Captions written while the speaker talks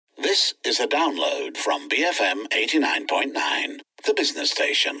This is a download from BFM 89.9, the business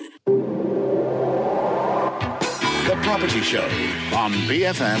station. The Property Show on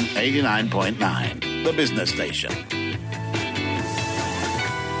BFM 89.9, the business station.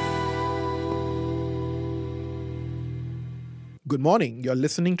 Good morning. You're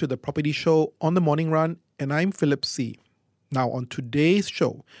listening to The Property Show on the Morning Run, and I'm Philip C. Now, on today's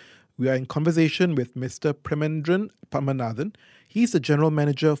show, we are in conversation with Mr. Premendran Padmanathan. He's the General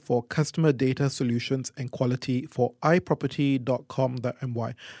Manager for Customer Data Solutions and Quality for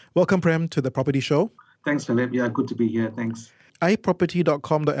iProperty.com.my. Welcome, Prem, to The Property Show. Thanks, Philip. Yeah, good to be here. Thanks.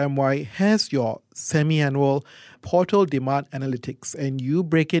 iProperty.com.my has your semi-annual portal demand analytics, and you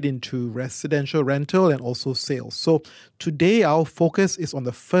break it into residential rental and also sales. So today our focus is on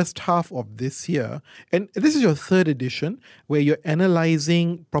the first half of this year, and this is your third edition where you're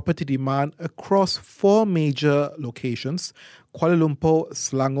analyzing property demand across four major locations: Kuala Lumpur,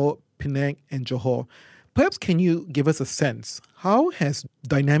 Selangor, Penang, and Johor. Perhaps can you give us a sense, how has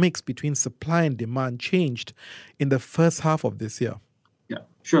dynamics between supply and demand changed in the first half of this year? Yeah,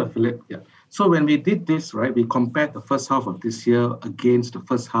 sure, Philip. Yeah. So when we did this, right, we compared the first half of this year against the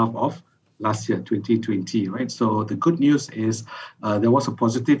first half of last year, 2020, right? So the good news is there was a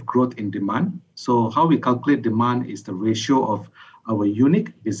positive growth in demand. So how we calculate demand is the ratio of our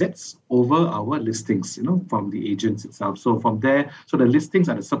unique visits over our listings, from the agents itself. So from there, so the listings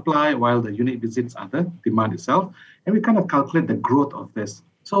are the supply, while the unique visits are the demand itself. And we kind of calculate the growth of this.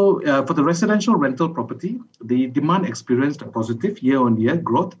 So for the residential rental property, the demand experienced a positive year-on-year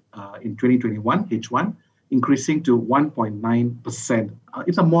growth in 2021, H1, increasing to 1.9%.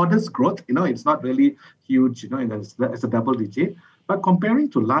 It's a modest growth, it's not really huge, it's a double digit. But comparing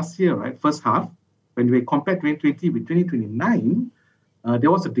to last year, right, first half, when we compare 2020 with 2029,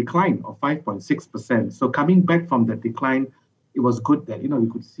 there was a decline of 5.6%. So coming back from that decline, it was good that, we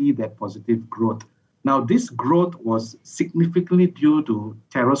could see that positive growth. Now, this growth was significantly due to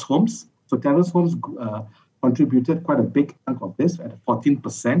terrace homes. So terrace homes contributed quite a big chunk of this at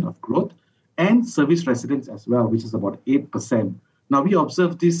 14% of growth, and service residents as well, which is about 8%. Now, we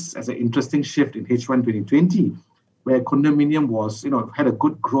observed this as an interesting shift in H1 2020, where condominium was, had a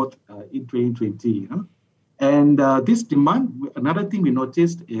good growth in 2020. And this demand, another thing we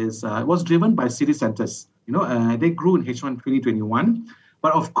noticed is it was driven by city centers. They grew in H1 2021.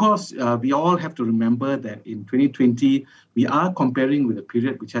 But of course, we all have to remember that in 2020, we are comparing with a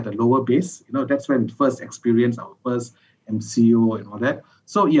period which had a lower base. That's when we first experienced our first MCO and all that.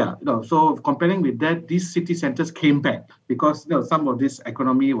 So so comparing with that, these city centers came back because some of this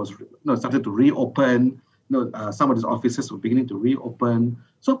economy was started to reopen. Some of these offices were beginning to reopen.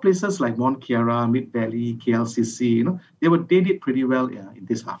 So places like Mont Kiara, Mid Valley, KLCC, they did pretty well in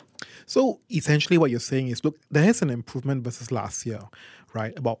this half. So essentially what you're saying is, look, there is an improvement versus last year,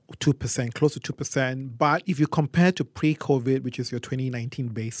 right? About 2%, close to 2%. But if you compare to pre-COVID, which is your 2019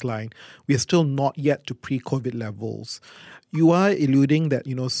 baseline, we are still not yet to pre-COVID levels. You are alluding that,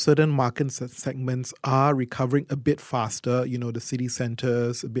 certain market segments are recovering a bit faster, the city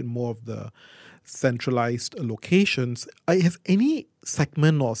centers, a bit more of the centralized locations. Has any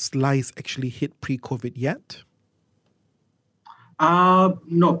segment or slice actually hit pre-COVID yet?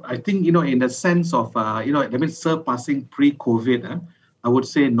 No, I think, in the sense of, surpassing pre-COVID, I would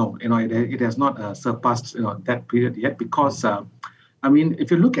say no. It has not surpassed, that period yet because,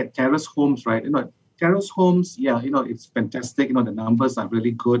 if you look at terrace homes, right, terrace homes, it's fantastic. The numbers are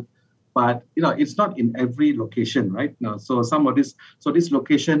really good. But, it's not in every location, right? So these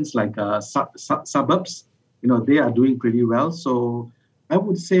locations like suburbs, they are doing pretty well. So I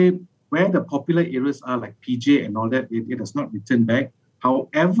would say where the popular areas are like PJ and all that, it has not returned back.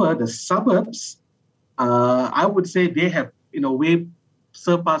 However, the suburbs, I would say they have, in a way,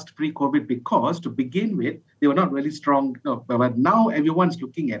 surpassed pre-COVID because to begin with, they were not really strong. But now everyone's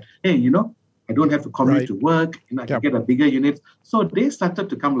looking at, hey, I don't have to commute to work, I can get a bigger unit. So they started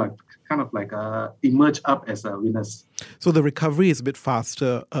to come emerge up as winners. So the recovery is a bit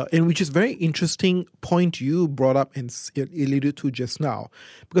faster, and which is a very interesting point you brought up and alluded to just now.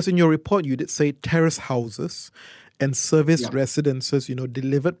 Because in your report, you did say terrace houses and service residences,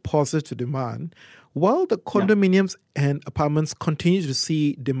 delivered positive demand, while the condominiums and apartments continue to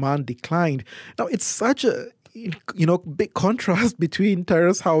see demand decline. Now, it's such a big contrast between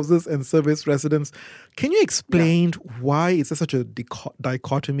terrace houses and service residents. Can you explain why is there such a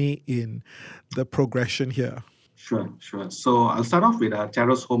dichotomy in the progression here? Sure. So I'll start off with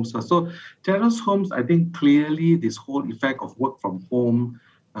terrace homes first. So terrace homes, I think clearly this whole effect of work from home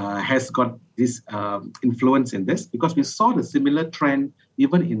has got this influence in this because we saw the similar trend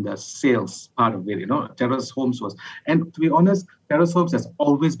even in the sales part of it. Terrace homes and to be honest, terrace homes has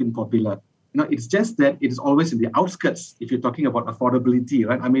always been popular. It's just that it is always in the outskirts if you're talking about affordability,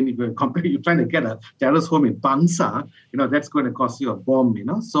 right? I mean, if you're trying to get a terrace home in Bangsa, that's going to cost you a bomb,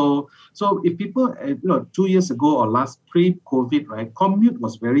 So if people, 2 years ago or last pre-COVID, right, commute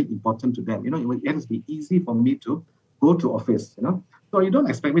was very important to them. It has to be easy for me to go to office, So you don't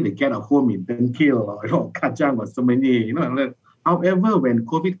expect me to get a home in Bengkel or Kajang or Semenyih, However, when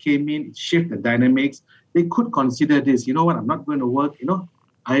COVID came in, it shifted the dynamics. They could consider this, I'm not going to work,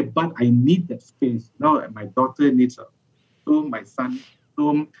 but I need that space. My daughter needs a room, my son needs a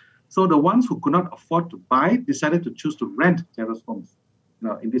room. So the ones who could not afford to buy decided to choose to rent terrace homes,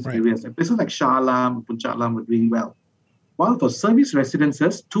 in these areas. And places like Shah Alam, Puncak Alam were doing well. While for service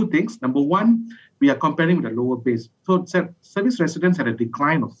residences, two things. Number one, we are comparing with a lower base. So service residents had a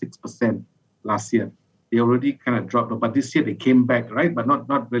decline of 6% last year. They already kind of dropped, but this year they came back, right? But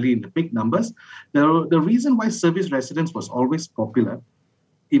not really in the big numbers. The reason why service residents was always popular,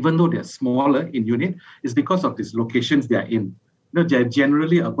 even though they're smaller in unit, is because of these locations they are in. They're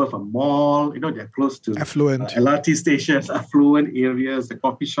generally above a mall, they're close to affluent LRT stations, affluent areas, the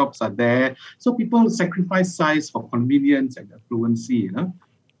coffee shops are there. So people sacrifice size for convenience and affluency,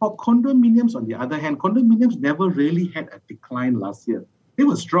 For condominiums, on the other hand, condominiums never really had a decline last year. They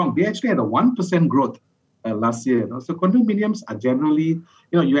were strong. They actually had a 1% growth last year. So condominiums are generally,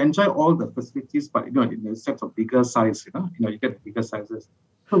 you enjoy all the facilities, but, in a sense of bigger size, you get the bigger sizes.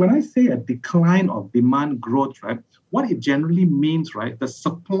 So when I say a decline of demand growth, right, what it generally means, right, the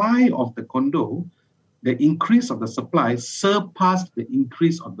supply of the condo, the increase of the supply surpassed the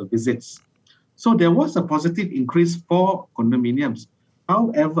increase of the visits. So there was a positive increase for condominiums.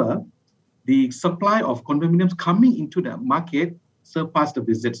 However, the supply of condominiums coming into the market surpassed the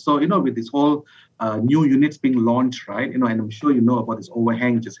visits. So, with this whole new units being launched, right, and I'm sure you know about this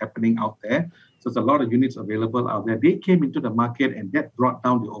overhang which is happening out there. So there's a lot of units available out there. They came into the market and that brought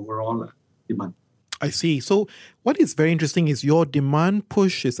down the overall demand. I see. So what is very interesting is your demand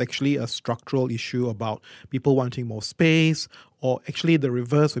push is actually a structural issue about people wanting more space, or actually the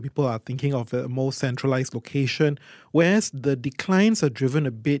reverse, where people are thinking of a more centralized location, whereas the declines are driven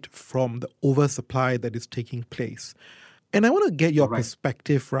a bit from the oversupply that is taking place. And I want to get your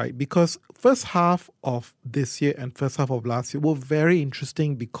perspective, right? Because first half of this year and first half of last year were very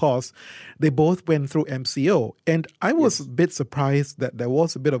interesting because they both went through MCO. And I was a bit surprised that there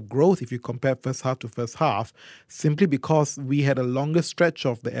was a bit of growth if you compare first half to first half, simply because we had a longer stretch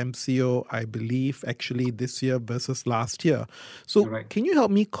of the MCO, I believe, actually this year versus last year. So can you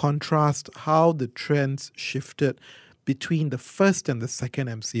help me contrast how the trends shifted between the first and the second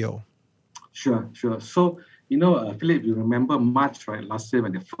MCO? Sure. So, Philip, you remember March, right, last year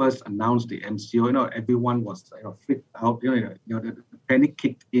when they first announced the MCO, everyone was freaked out, the panic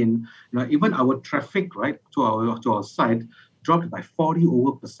kicked in. Even our traffic, right, to our site dropped by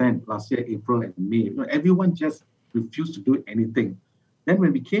 40% last year, April and May. Everyone just refused to do anything. Then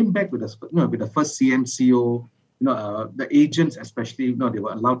when we came back with the first CMCO, the agents especially, they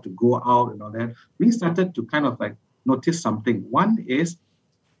were allowed to go out and all that. We started to kind of notice something. One is,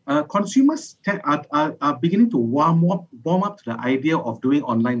 consumers are beginning to warm up to the idea of doing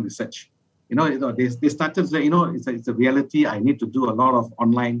online research. They started to say, it's a reality. I need to do a lot of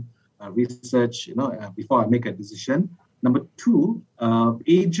online research, before I make a decision. Number two,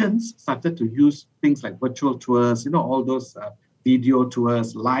 agents started to use things like virtual tours, all those video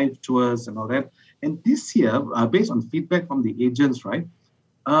tours, live tours, and all that. And this year, based on feedback from the agents, right,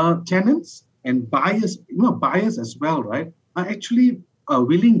 tenants and buyers, buyers as well, right, are actually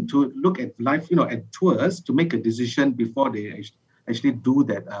willing to look at live, at tours to make a decision before they actually do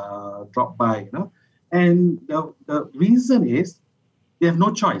that drop by, And the reason is they have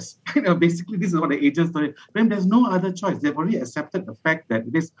no choice. Basically, this is what the agents do. When there's no other choice, they've already accepted the fact that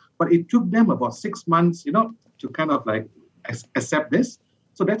it is, but it took them about 6 months, to kind of accept this.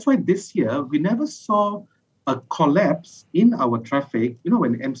 So that's why this year we never saw a collapse in our traffic,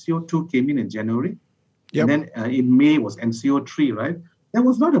 when MCO2 came in January. Yep. And then in May was MCO3, right? There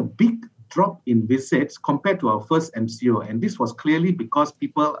was not a big drop in visits compared to our first MCO. And this was clearly because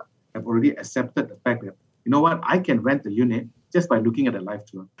people have already accepted the fact that, I can rent a unit just by looking at a live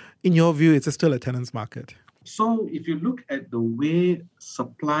tour. In your view, it's still a tenant's market? So if you look at the way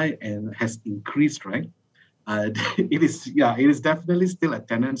supply has increased, right, it is definitely still a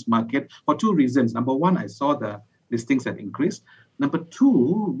tenant's market for two reasons. Number one, I saw the listings have increased. Number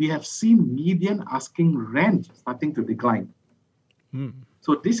two, we have seen median asking rent starting to decline.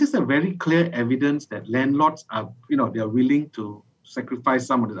 So this is a very clear evidence that landlords are, they're willing to sacrifice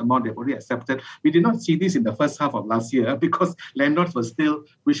some of the amount they've already accepted. We did not see this in the first half of last year because landlords were still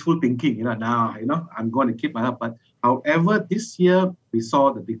wishful thinking, I'm going to keep my up. But however, this year we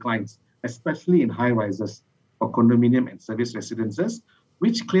saw the declines, especially in high rises for condominium and service residences,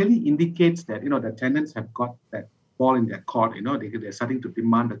 which clearly indicates that, the tenants have got that ball in their court, they're starting to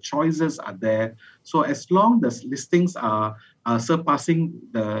demand, the choices are there. So as long as listings are surpassing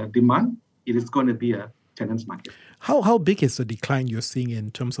the demand, it is going to be a tenant's market. How big is the decline you're seeing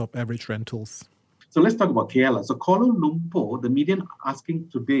in terms of average rentals? So let's talk about KL. So Kuala Lumpur, the median asking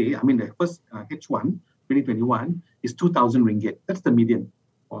today, the first H1 2021 is 2,000 ringgit. That's the median.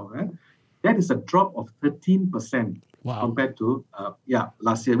 All right. That is a drop of 13% compared to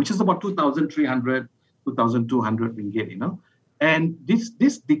last year, which is about 2,300, 2,200 ringgit, And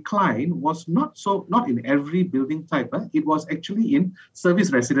this decline was not in every building type. It was actually in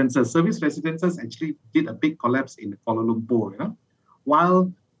service residences. Service residences actually did a big collapse in Kuala Lumpur,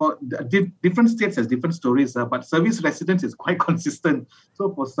 While different states has different stories, but service residence is quite consistent.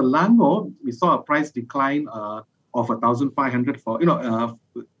 So for Selangor, we saw a price decline of 1,500 for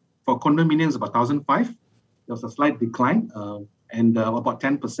condominiums, about 1,500. There was a slight decline and about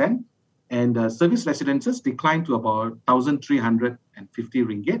 10%. And service residences declined to about 1,350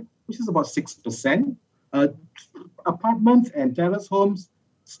 ringgit, which is about 6%. Apartments and terrace homes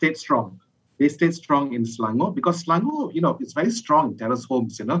stayed strong. They stayed strong in Selangor because Selangor, it's very strong in terrace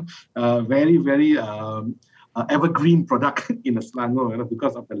homes, very, very evergreen product in Selangor,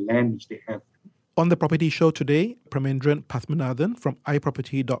 because of the land which they have. On the Property Show today, Pramendran Pathmanathan from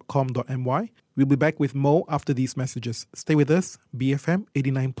iproperty.com.my. We'll be back with more after these messages. Stay with us, BFM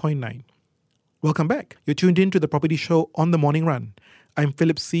 89.9. Welcome back. You're tuned in to the Property Show on the Morning Run. I'm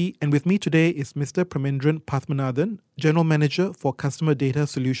Philip C., and with me today is Mr. Pramendran Pathmanathan, General Manager for Customer Data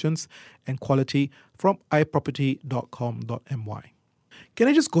Solutions and Quality from iproperty.com.my. Can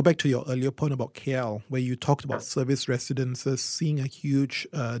I just go back to your earlier point about KL, where you talked about service residences seeing a huge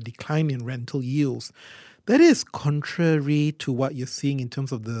decline in rental yields? That is contrary to what you're seeing in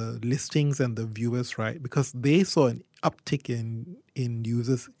terms of the listings and the viewers, right? Because they saw an uptick in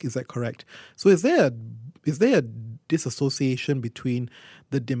users. Is that correct? So is there a disassociation between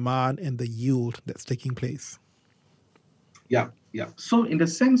the demand and the yield that's taking place? Yeah. So in the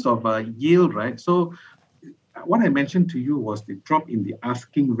sense of yield, right? So what I mentioned to you was the drop in the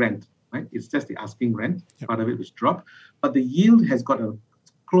asking rent, right? It's just the asking rent, part of it which dropped. But the yield has got a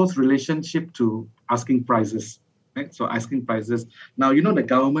close relationship to asking prices, right? So asking prices. Now, the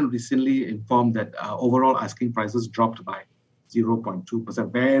government recently informed that overall asking prices dropped by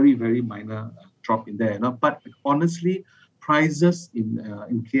 0.2%, very, very minor drop in there. But honestly, prices in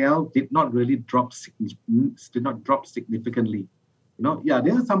KL did not really drop significantly.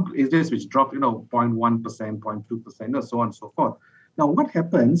 There are some areas which dropped, 0.1%, 0.2%, so on and so forth. Now, what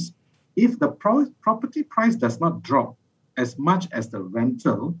happens if the property price does not drop as much as the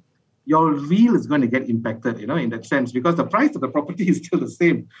rental? Your yield is going to get impacted, in that sense, because the price of the property is still the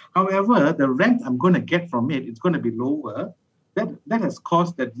same. However, the rent I'm going to get from it, it's going to be lower. That has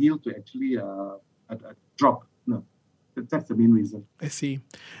caused that yield to actually drop. That's the main reason. I see.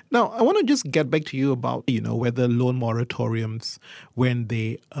 Now, I want to just get back to you about, whether loan moratoriums, when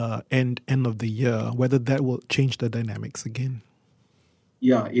they end of the year, whether that will change the dynamics again.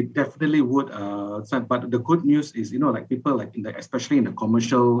 Yeah, it definitely would. But the good news is, people especially in the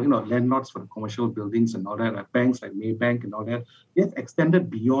commercial, landlords for the commercial buildings and all that, banks like Maybank and all that, they've extended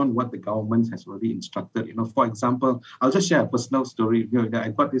beyond what the government has already instructed. For example, I'll just share a personal story. I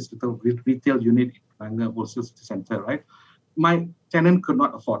got this little retail unit in Penang Wholesale City Centre, right? My tenant could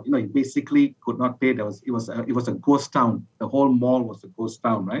not afford. He basically could not pay. It was a ghost town. The whole mall was a ghost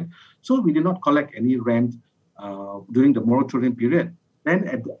town, right? So we did not collect any rent during the moratorium period.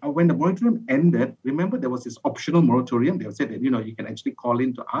 Then when the moratorium ended, remember there was this optional moratorium. They said that, you can actually call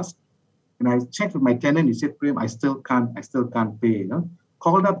in to ask. And I checked with my tenant. He said, Prem, I still can't pay.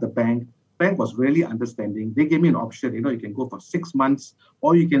 Called up the bank. Bank was really understanding. They gave me an option. You can go for 6 months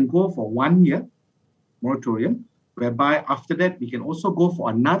or you can go for 1 year moratorium, whereby after that, we can also go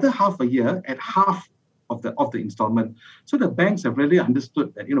for another half a year at half of the installment. So the banks have really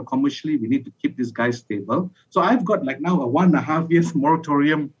understood that, commercially, we need to keep these guys stable. So I've got now a 1.5 years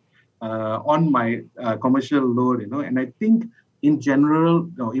moratorium on my commercial loan, and I think in general,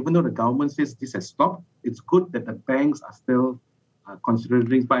 even though the government says this has stopped, it's good that the banks are still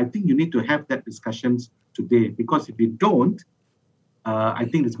considering. But I think you need to have that discussions today, because if you don't, I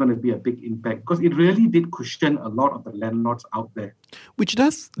think it's going to be a big impact, because it really did cushion a lot of the landlords out there. Which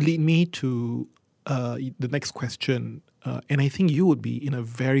does lead me to the next question, and I think you would be in a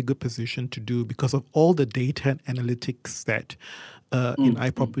very good position to do because of all the data and analytics that in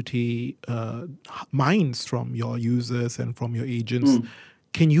iProperty mines from your users and from your agents.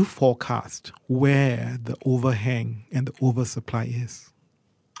 Can you forecast where the overhang and the oversupply is?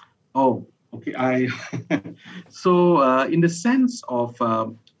 Oh, okay. So in the sense of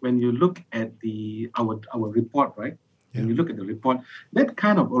when you look at our report, right? When you look at the report, that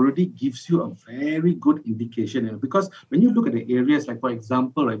kind of already gives you a very good indication. Because when you look at the areas, like for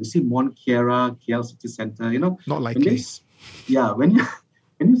example, like we see Mont Kiara, KL City Centre, not likely. When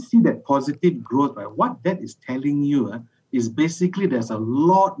you see that positive growth, right? What that is telling you is basically there's a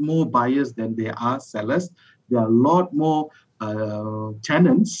lot more buyers than there are sellers. There are a lot more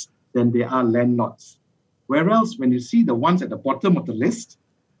tenants than there are landlords. Whereas when you see the ones at the bottom of the list,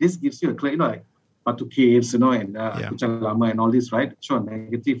 this gives you a clear, like Batu Caves, and Kuching Lama and all this, right? Show a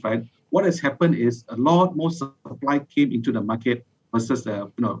negative, right? What has happened is a lot more supply came into the market versus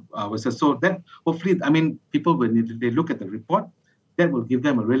so that hopefully, people when they look at the report, that will give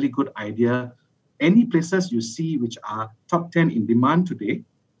them a really good idea. Any places you see which are top 10 in demand today,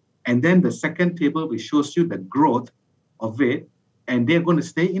 and then the second table which shows you the growth of it, and they're going to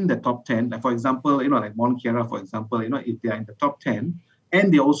stay in the top 10. Like for example, like Mont Kiara, for example, if they are in the top 10,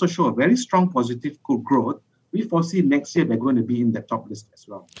 and they also show a very strong positive growth, we foresee next year they're going to be in the top list as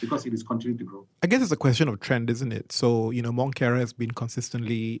well because it is continuing to grow. I guess it's a question of trend, isn't it? So, Mont Kiara has been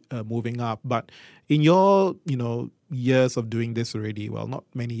consistently moving up, but in your, years of doing this already, well, not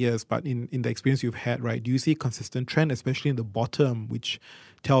many years, but in the experience you've had, right, do you see a consistent trend, especially in the bottom, which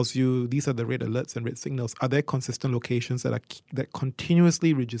tells you these are the red alerts and red signals? Are there consistent locations that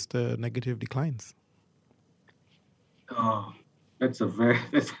continuously register negative declines? It's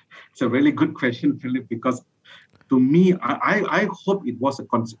a really good question, Philip, because to me, I hope it was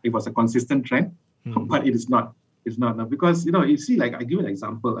a consistent trend, but it is not. It's not now because you see, like I give you an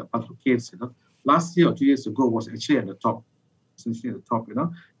example, like Batu Caves, last year or 2 years ago was actually at the top, essentially at the top,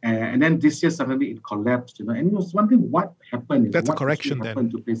 and then this year suddenly it collapsed, and you was wondering what happened. That's a correction then.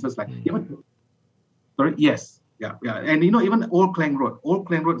 Happened to places like sorry, yes. Yeah, and even Old Klang Road. Old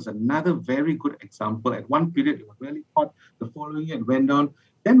Klang Road is another very good example. At one period, it was really hot. The following year, it went down.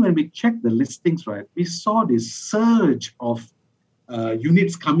 Then when we checked the listings, right, we saw this surge of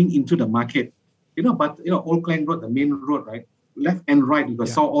units coming into the market. But Old Klang Road, the main road, right, left and right, you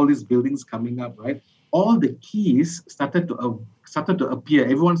saw all these buildings coming up, right. All the keys started to appear.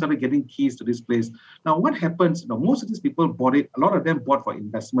 Everyone started getting keys to this place. Now, what happens? Most of these people bought it. A lot of them bought for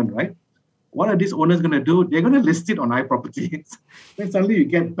investment, right? What are these owners going to do? They're going to list it on iProperty. Then suddenly you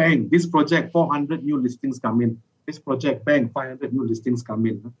get bang, this project, 400 new listings come in. This project, bang, 500 new listings come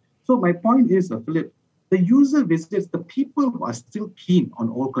in. So my point is, Philip, the user visits, the people who are still keen on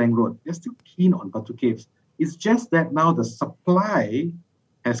Old Klang Road, they're still keen on Batu Caves. It's just that now the supply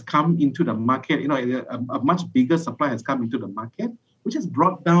has come into the market, a much bigger supply has come into the market, which has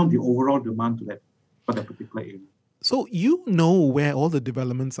brought down the overall demand for that particular area. So you know where all the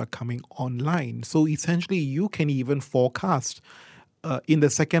developments are coming online. So essentially you can even forecast in the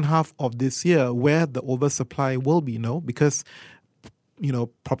second half of this year where the oversupply will be, because,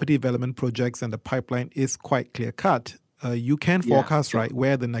 property development projects and the pipeline is quite clear cut. You can forecast, right,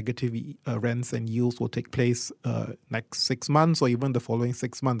 where the negative rents and yields will take place next 6 months or even the following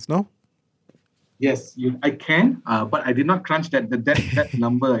 6 months, no? Yes, I can, but I did not crunch that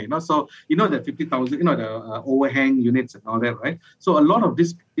number, So, the 50,000, the overhang units and all that, right? So a lot of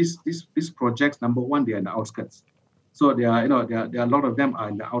these projects, number one, they are in the outskirts. So there are a lot of them are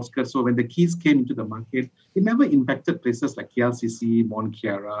in the outskirts. So when the keys came into the market, it never impacted places like KLCC, Mont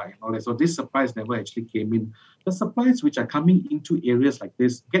Kiara, and all that. So these supplies never actually came in. The supplies which are coming into areas like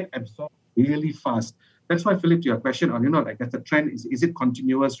this get absorbed really fast. That's why, Philip, to your question on, that's the trend, is it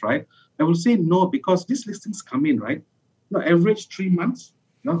continuous, right? I will say no, because these listings come in, right? Average 3 months,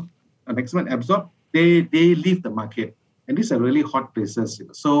 a maximum absorb, they leave the market. And these are really hot places.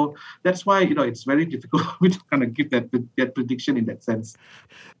 So that's why, it's very difficult to kind of give that prediction in that sense.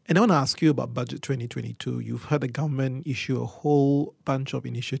 And I want to ask you about Budget 2022. You've heard the government issue a whole bunch of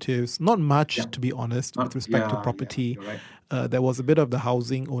initiatives, not much, to be honest, with respect to property. Right. There was a bit of the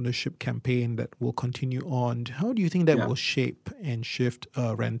housing ownership campaign that will continue on. How do you think that will shape and shift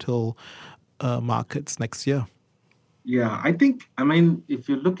rental markets next year? Yeah, I think, if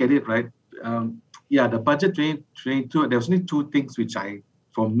you look at it, right, the Budget 2022, there's only two things which I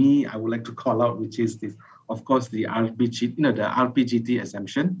would like to call out, which is this, of course, the RPGT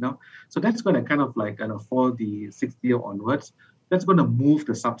exemption. So that's going to kind of for the 6th year onwards, that's going to move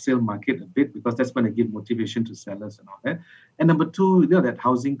the sub-sale market a bit because that's going to give motivation to sellers and all that. And number two, that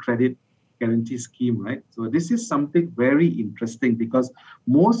housing credit guarantee scheme, right? So this is something very interesting because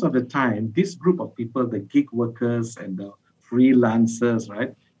most of the time, this group of people, the gig workers and the freelancers,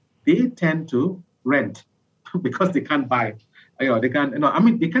 right, they tend to rent because they can't buy. They can't,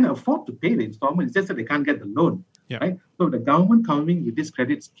 they can afford to pay the installment. It's just that they can't get the loan, right? So the government coming with this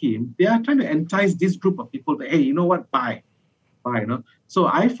credit scheme, they are trying to entice this group of people that, hey, you know what, buy. So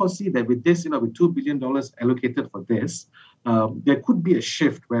I foresee that with this, with $2 billion allocated for this, there could be a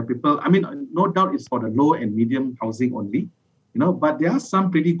shift where people, no doubt it's for the low and medium housing only, but there are some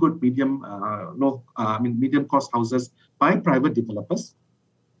pretty good medium cost houses by private developers,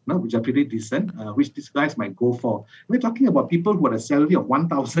 which are pretty decent, which these guys might go for. We're talking about people who have a salary of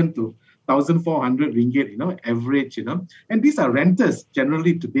 1,000 to 1,400 ringgit, average, and these are renters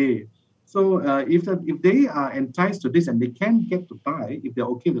generally today. So if they are enticed to this and they can get to buy, if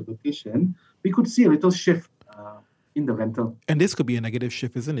they're okay with the location, we could see a little shift in the rental. And this could be a negative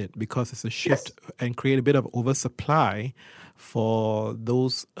shift, isn't it? Because it's a shift and create a bit of oversupply for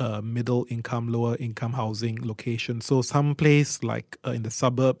those middle income, lower income housing locations. So some place like in the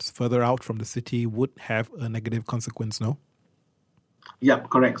suburbs further out from the city would have a negative consequence, no? Yeah,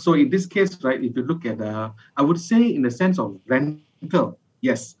 correct. So in this case, right, if you look at, I would say in the sense of rental,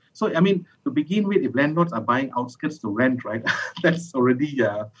 yes. So, to begin with, if landlords are buying outskirts to rent, right, that's already,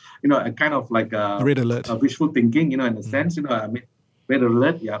 a kind of like a red alert, wishful thinking, in a sense, red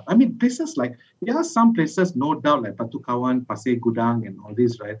alert, yeah. Places like, there are some places, no doubt, like Batu Kawan, Pasir Gudang and all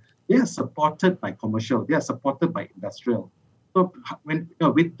this, right, they are supported by commercial, they are supported by industrial. So, when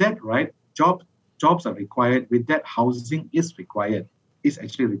with that, right, jobs are required, with that, housing is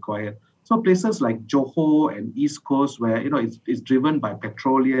actually required. So places like Johor and East Coast where, it's driven by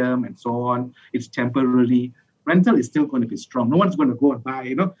petroleum and so on, it's temporary. Rental is still going to be strong. No one's going to go and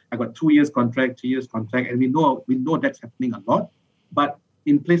buy, I got 2 years contract, 3 years contract, and we know that's happening a lot. But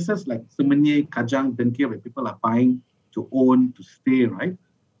in places like Semenyih, Kajang, Dengkir, where people are buying to own, to stay, right?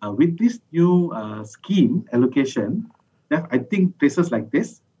 With this new scheme allocation, I think places like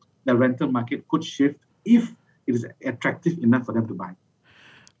this, the rental market could shift if it is attractive enough for them to buy.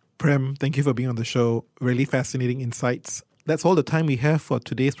 Prem, thank you for being on the show. Really fascinating insights. That's all the time we have for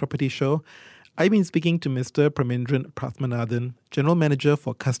today's property show. I've been speaking to Mr. Pramendran Prathmanathan, General Manager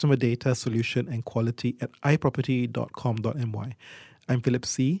for Customer Data Solution and Quality at iProperty.com.my. I'm Philip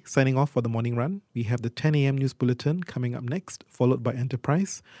C., signing off for the morning run. We have the 10 a.m. news bulletin coming up next, followed by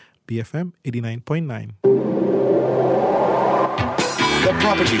Enterprise, BFM 89.9. The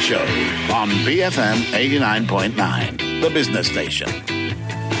Property Show on BFM 89.9, the business station.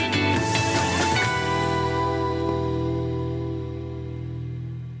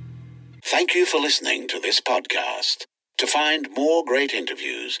 Thank you for listening to this podcast. To find more great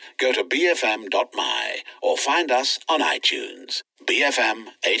interviews, go to bfm.my or find us on iTunes. BFM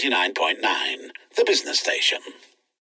 89.9, the business station.